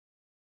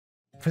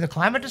For the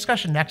Climate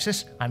Discussion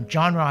Nexus, I'm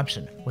John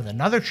Robson with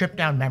another trip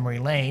down memory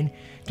lane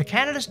to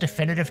Canada's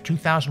definitive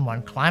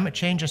 2001 Climate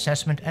Change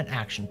Assessment and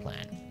Action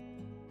Plan.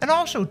 And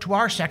also to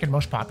our second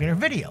most popular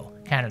video,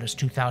 Canada's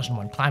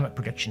 2001 Climate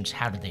Predictions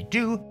How Did They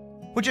Do?,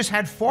 which has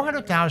had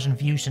 400,000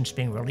 views since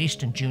being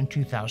released in June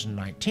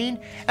 2019,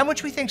 and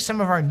which we think some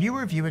of our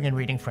newer viewing and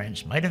reading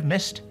friends might have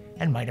missed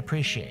and might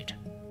appreciate.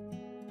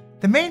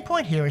 The main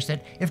point here is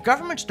that if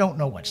governments don't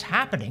know what's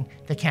happening,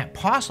 they can't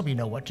possibly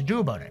know what to do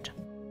about it.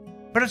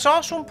 But it's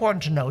also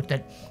important to note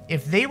that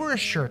if they were as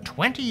sure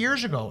 20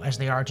 years ago as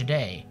they are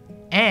today,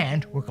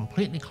 and were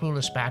completely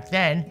clueless back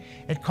then,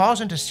 it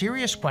calls into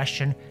serious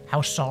question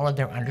how solid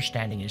their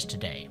understanding is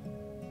today.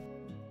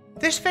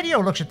 This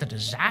video looks at the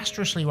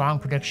disastrously wrong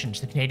predictions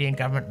the Canadian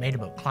government made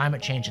about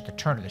climate change at the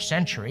turn of the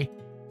century,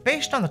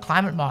 based on the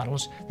climate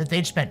models that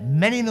they'd spent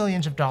many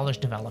millions of dollars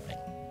developing.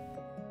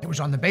 It was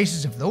on the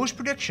basis of those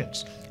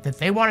predictions that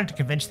they wanted to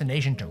convince the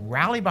nation to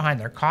rally behind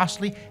their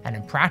costly and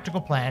impractical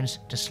plans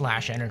to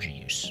slash energy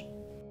use.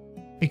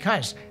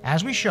 Because,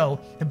 as we show,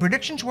 the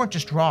predictions weren't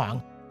just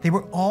wrong, they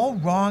were all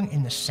wrong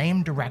in the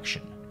same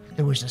direction.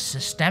 There was a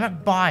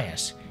systemic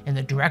bias in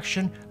the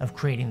direction of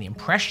creating the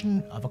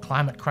impression of a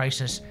climate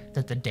crisis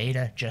that the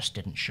data just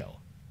didn't show.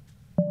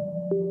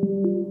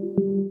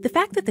 The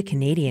fact that the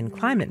Canadian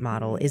climate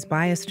model is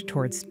biased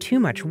towards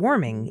too much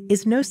warming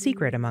is no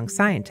secret among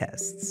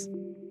scientists.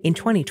 In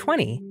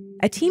 2020,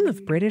 a team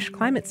of British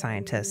climate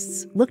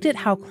scientists looked at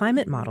how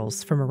climate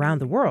models from around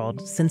the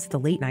world since the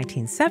late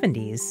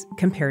 1970s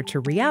compared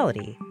to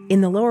reality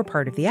in the lower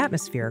part of the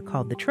atmosphere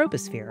called the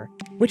troposphere,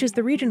 which is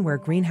the region where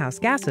greenhouse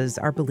gases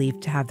are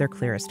believed to have their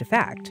clearest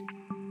effect.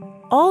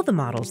 All the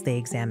models they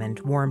examined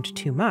warmed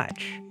too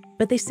much,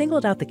 but they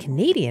singled out the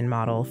Canadian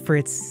model for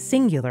its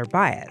singular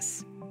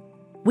bias.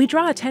 We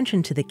draw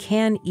attention to the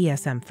CAN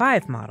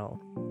ESM5 model.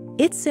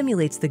 It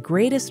simulates the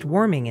greatest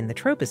warming in the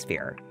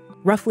troposphere,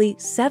 roughly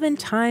 7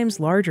 times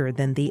larger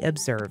than the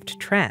observed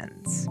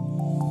trends.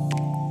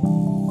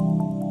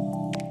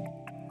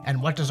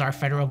 And what does our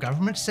federal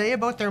government say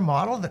about their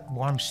model that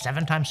warms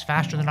 7 times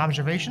faster than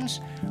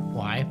observations?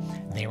 Why,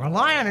 they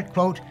rely on it,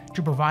 quote,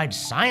 to provide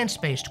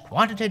science-based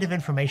quantitative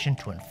information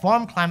to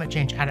inform climate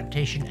change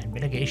adaptation and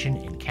mitigation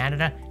in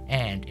Canada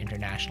and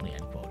internationally,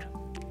 end quote.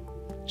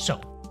 So,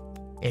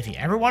 if you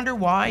ever wonder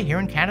why here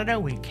in Canada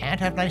we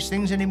can't have nice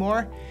things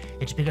anymore,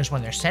 it's because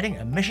when they're setting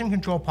emission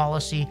control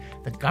policy,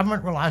 the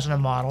government relies on a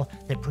model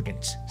that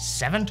predicts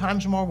 7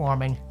 times more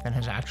warming than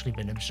has actually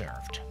been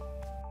observed.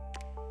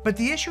 But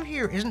the issue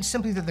here isn't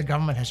simply that the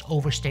government has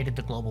overstated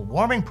the global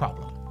warming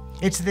problem.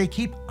 It's that they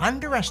keep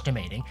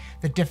underestimating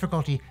the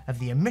difficulty of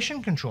the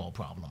emission control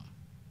problem.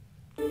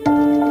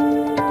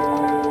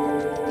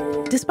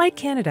 Despite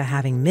Canada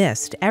having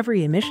missed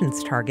every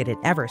emissions target it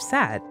ever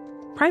set,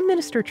 Prime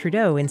Minister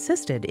Trudeau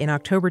insisted in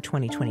October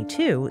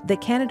 2022 that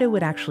Canada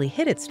would actually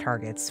hit its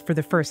targets for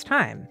the first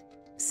time,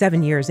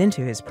 7 years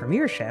into his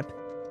premiership,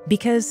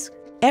 because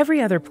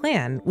every other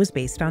plan was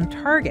based on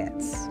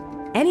targets.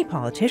 Any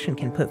politician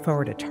can put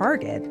forward a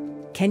target.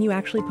 Can you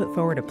actually put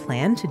forward a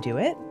plan to do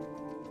it?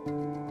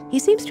 He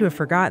seems to have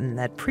forgotten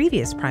that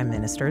previous prime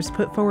ministers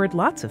put forward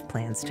lots of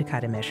plans to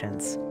cut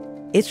emissions.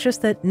 It's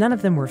just that none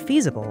of them were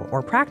feasible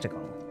or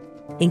practical,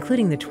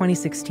 including the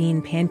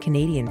 2016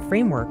 Pan-Canadian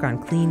Framework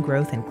on Clean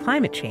Growth and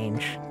Climate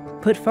Change,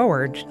 put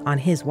forward on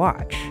his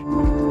watch.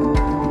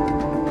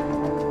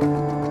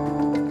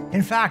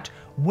 In fact,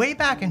 way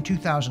back in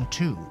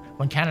 2002,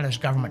 when Canada's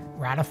government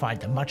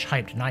ratified the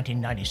much-hyped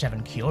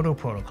 1997 Kyoto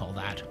Protocol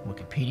that,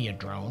 Wikipedia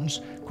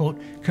drones,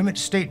 quote, commits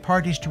state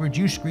parties to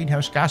reduce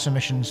greenhouse gas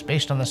emissions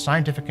based on the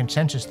scientific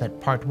consensus that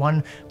Part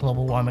 1,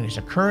 global warming is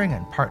occurring,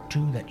 and Part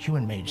 2, that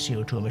human-made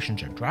CO2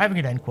 emissions are driving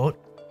it, end quote,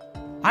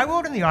 I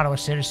wrote in the Ottawa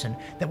Citizen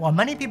that while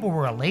many people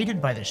were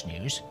elated by this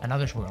news and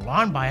others were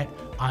alarmed by it,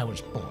 I was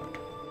bored.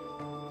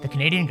 The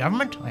Canadian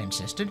government, I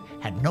insisted,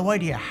 had no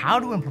idea how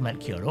to implement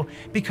Kyoto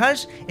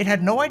because it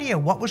had no idea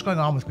what was going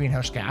on with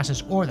greenhouse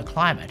gases or the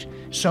climate,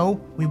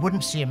 so we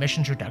wouldn't see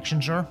emissions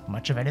reductions or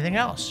much of anything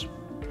else.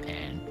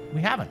 And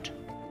we haven't.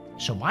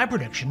 So my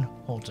prediction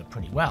holds up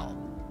pretty well.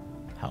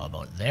 How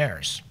about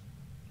theirs?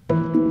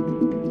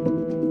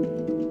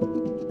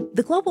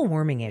 The global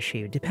warming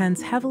issue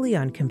depends heavily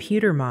on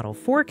computer model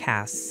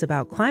forecasts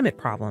about climate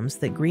problems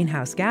that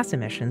greenhouse gas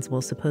emissions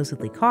will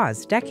supposedly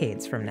cause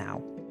decades from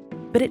now.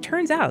 But it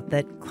turns out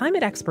that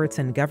climate experts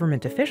and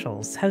government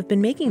officials have been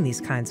making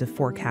these kinds of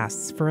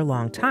forecasts for a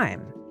long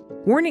time,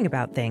 warning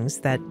about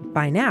things that,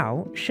 by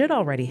now, should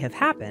already have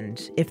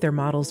happened if their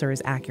models are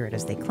as accurate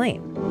as they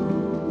claim.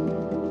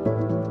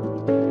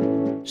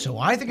 So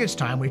I think it's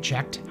time we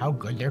checked how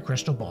good their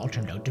crystal ball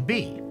turned out to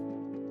be.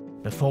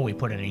 Before we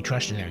put any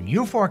trust in their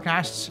new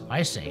forecasts,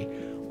 I say,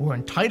 we're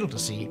entitled to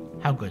see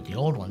how good the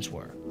old ones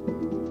were.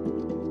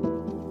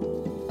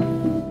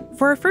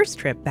 For our first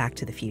trip back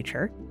to the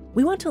future,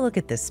 we want to look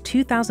at this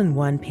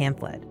 2001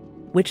 pamphlet,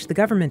 which the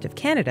Government of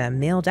Canada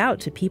mailed out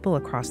to people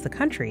across the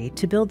country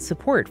to build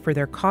support for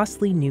their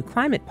costly new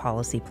climate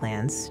policy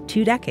plans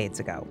 2 decades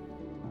ago.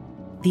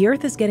 The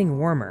Earth is getting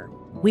warmer.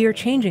 We are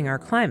changing our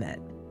climate,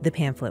 the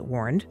pamphlet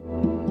warned.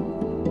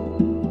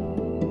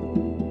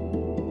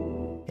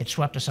 it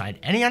swept aside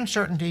any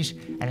uncertainties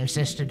and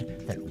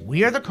insisted that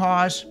we are the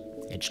cause,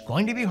 it's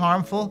going to be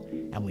harmful,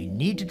 and we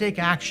need to take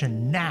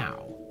action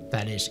now,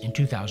 that is, in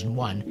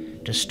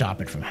 2001, to stop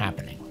it from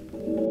happening.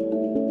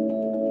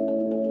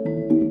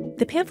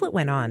 The pamphlet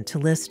went on to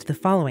list the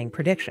following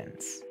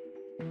predictions.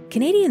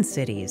 Canadian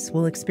cities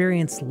will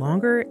experience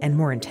longer and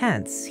more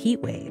intense heat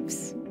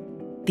waves.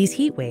 These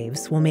heat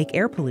waves will make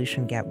air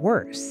pollution get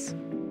worse.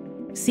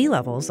 Sea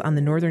levels on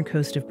the northern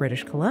coast of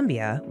British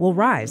Columbia will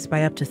rise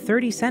by up to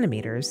 30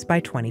 centimeters by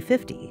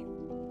 2050.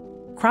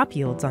 Crop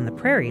yields on the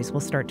prairies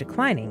will start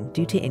declining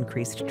due to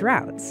increased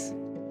droughts.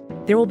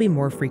 There will be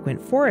more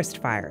frequent forest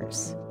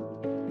fires.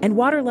 And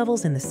water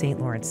levels in the St.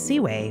 Lawrence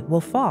Seaway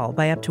will fall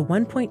by up to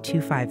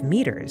 1.25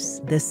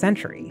 meters this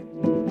century.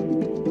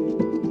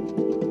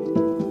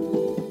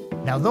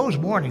 Now, those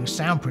warnings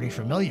sound pretty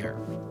familiar,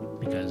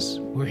 because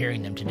we're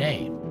hearing them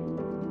today.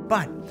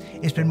 But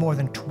it's been more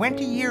than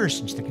 20 years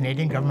since the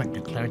Canadian government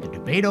declared the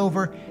debate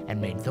over and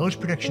made those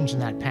predictions in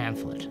that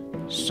pamphlet.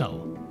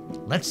 So,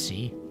 let's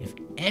see if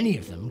any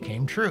of them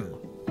came true.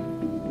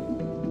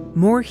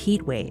 More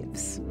heat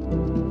waves.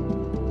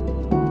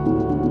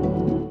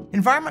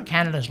 Environment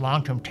Canada's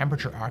long-term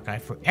temperature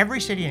archive for every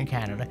city in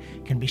Canada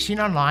can be seen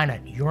online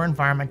at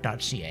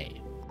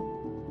yourenvironment.ca.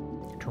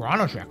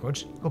 Toronto's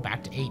records go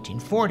back to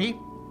 1840,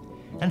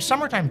 and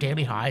summertime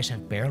daily highs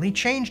have barely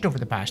changed over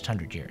the past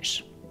 100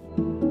 years.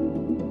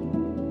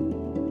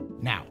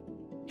 Now,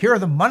 here are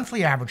the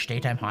monthly average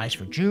daytime highs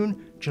for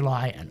June,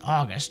 July, and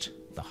August,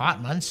 the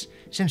hot months,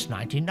 since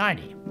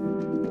 1990.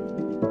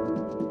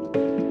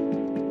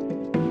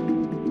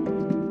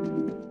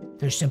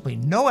 There's simply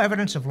no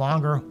evidence of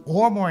longer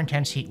or more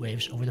intense heat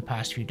waves over the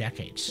past few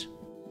decades.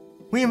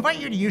 We invite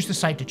you to use the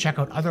site to check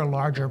out other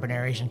large urban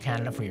areas in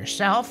Canada for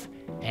yourself,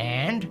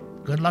 and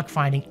good luck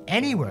finding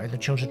anywhere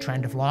that shows a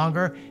trend of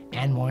longer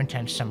and more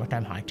intense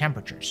summertime high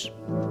temperatures.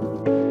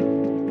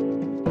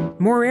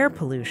 More air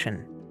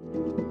pollution.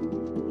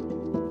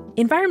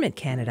 Environment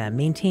Canada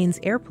maintains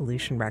air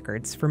pollution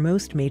records for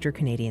most major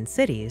Canadian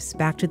cities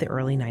back to the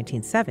early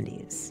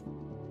 1970s.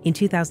 In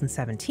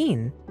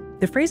 2017,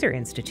 the Fraser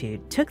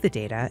Institute took the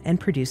data and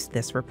produced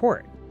this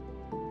report.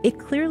 It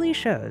clearly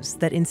shows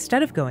that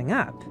instead of going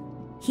up,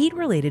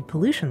 heat-related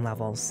pollution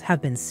levels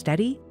have been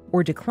steady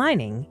or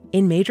declining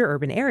in major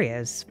urban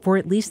areas for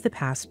at least the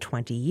past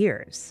 20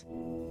 years.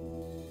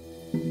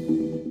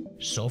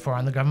 So far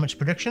on the government's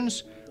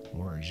predictions,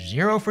 we're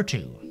 0 for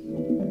 2.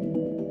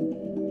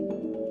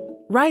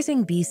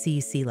 Rising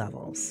BC sea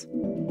levels.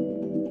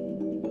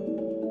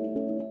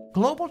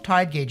 Global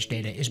tide gauge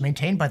data is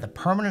maintained by the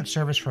Permanent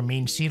Service for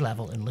Mean Sea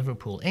Level in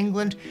Liverpool,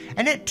 England,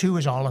 and it too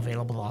is all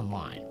available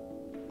online.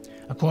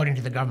 According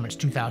to the government's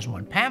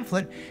 2001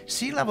 pamphlet,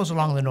 sea levels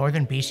along the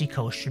northern BC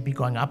coast should be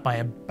going up by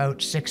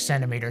about 6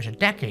 centimeters a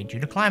decade due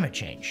to climate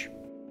change.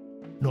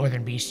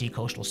 Northern BC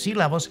coastal sea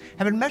levels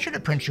have been measured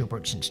at Prince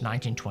Rupert since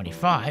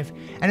 1925,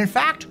 and in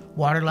fact,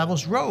 water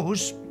levels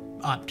rose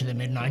up to the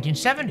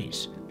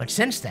mid-1970s, but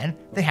since then,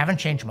 they haven't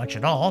changed much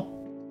at all,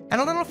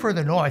 and a little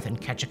further north in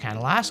Ketchikan,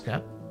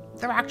 Alaska,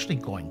 they're actually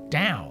going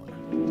down.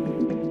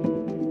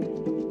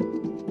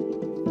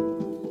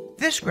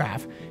 This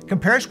graph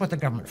compares what the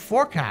government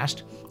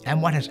forecast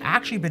and what has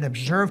actually been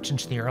observed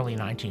since the early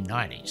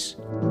 1990s.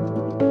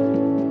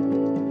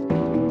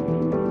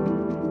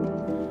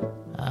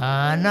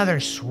 Another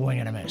swing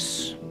and a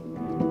miss.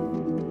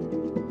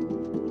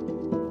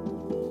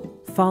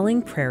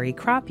 Falling prairie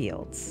crop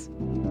yields.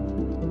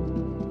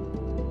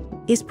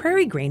 Is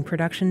prairie grain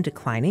production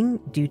declining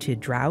due to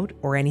drought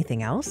or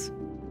anything else?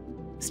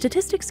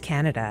 Statistics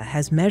Canada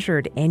has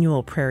measured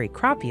annual prairie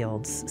crop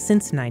yields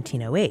since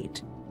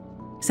 1908.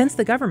 Since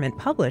the government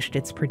published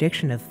its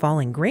prediction of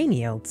falling grain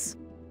yields,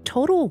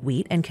 total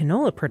wheat and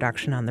canola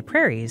production on the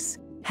prairies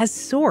has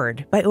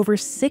soared by over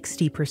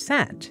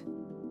 60%,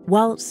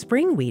 while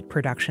spring wheat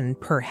production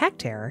per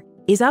hectare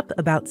is up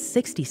about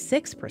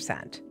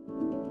 66%.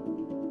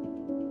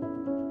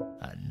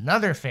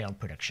 Another failed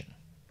prediction.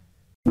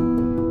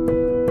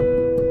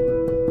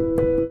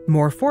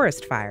 More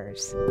forest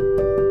fires.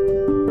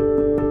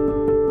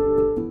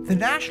 The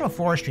National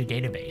Forestry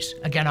Database,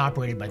 again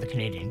operated by the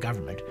Canadian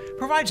government,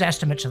 provides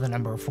estimates of the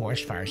number of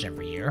forest fires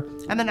every year,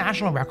 and the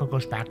national record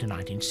goes back to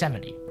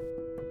 1970.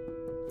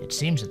 It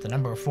seems that the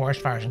number of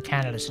forest fires in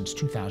Canada since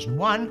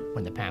 2001,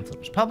 when the pamphlet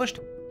was published,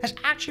 has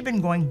actually been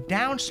going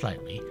down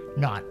slightly,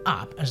 not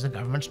up as the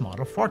government's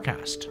model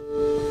forecast.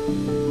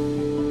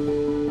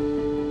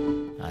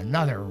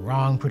 Another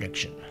wrong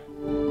prediction.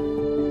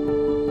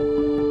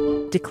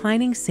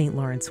 Declining St.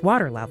 Lawrence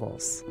water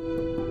levels.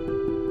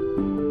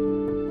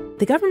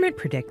 The government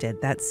predicted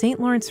that St.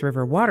 Lawrence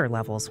River water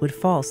levels would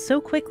fall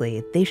so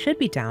quickly they should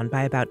be down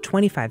by about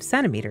 25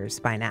 centimeters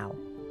by now.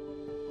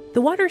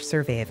 The Water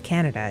Survey of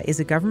Canada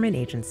is a government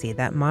agency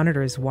that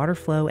monitors water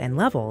flow and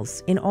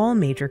levels in all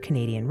major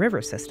Canadian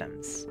river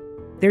systems.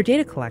 Their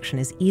data collection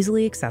is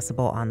easily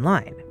accessible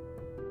online.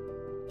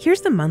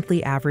 Here's the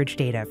monthly average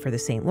data for the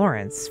St.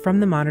 Lawrence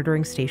from the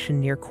monitoring station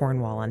near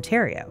Cornwall,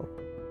 Ontario,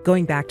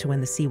 going back to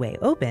when the Seaway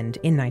opened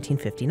in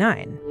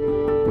 1959.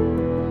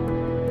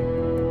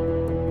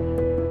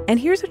 And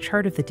here's a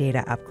chart of the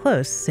data up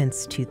close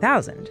since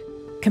 2000,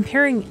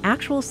 comparing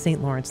actual St.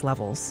 Lawrence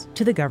levels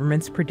to the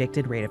government's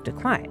predicted rate of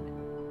decline.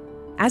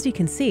 As you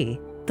can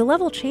see, the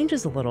level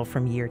changes a little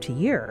from year to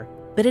year,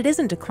 but it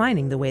isn't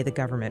declining the way the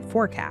government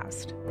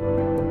forecast.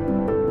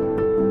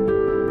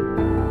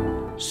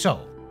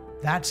 So,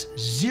 that's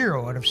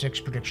 0 out of 6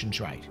 predictions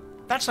right.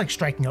 That's like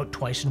striking out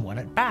twice and 1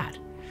 at bat.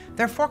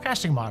 Their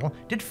forecasting model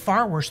did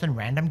far worse than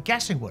random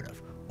guessing would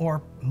have,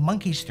 or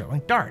monkeys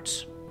throwing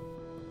darts.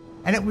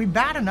 And it would be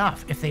bad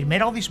enough if they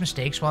made all these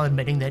mistakes while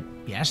admitting that,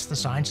 yes, the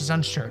science is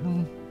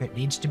uncertain, it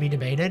needs to be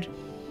debated,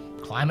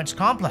 climate's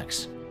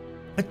complex.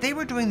 But they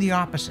were doing the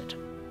opposite.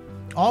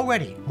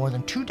 Already, more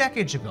than 2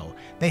 decades ago,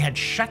 they had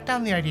shut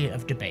down the idea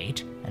of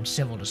debate and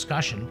civil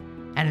discussion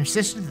and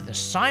insisted that the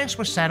science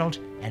was settled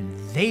and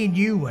they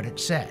knew what it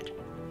said.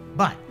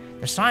 But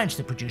the science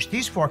that produced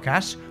these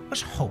forecasts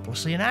was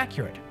hopelessly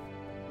inaccurate.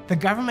 The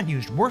government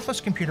used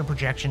worthless computer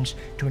projections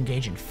to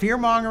engage in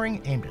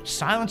fear-mongering aimed at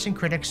silencing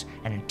critics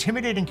and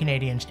intimidating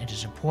Canadians into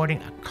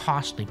supporting a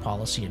costly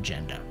policy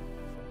agenda.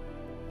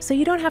 So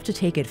you don't have to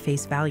take at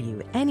face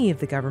value any of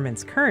the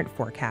government's current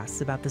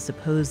forecasts about the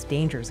supposed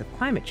dangers of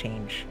climate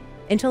change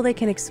until they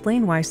can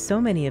explain why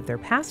so many of their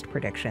past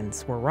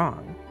predictions were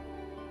wrong.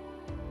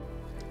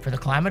 For the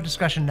Climate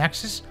Discussion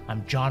Nexus,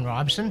 I'm John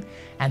Robson,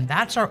 and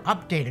that's our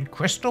updated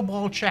crystal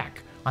ball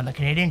check on the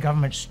Canadian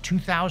government's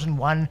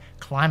 2001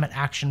 Climate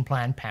Action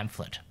Plan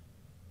pamphlet.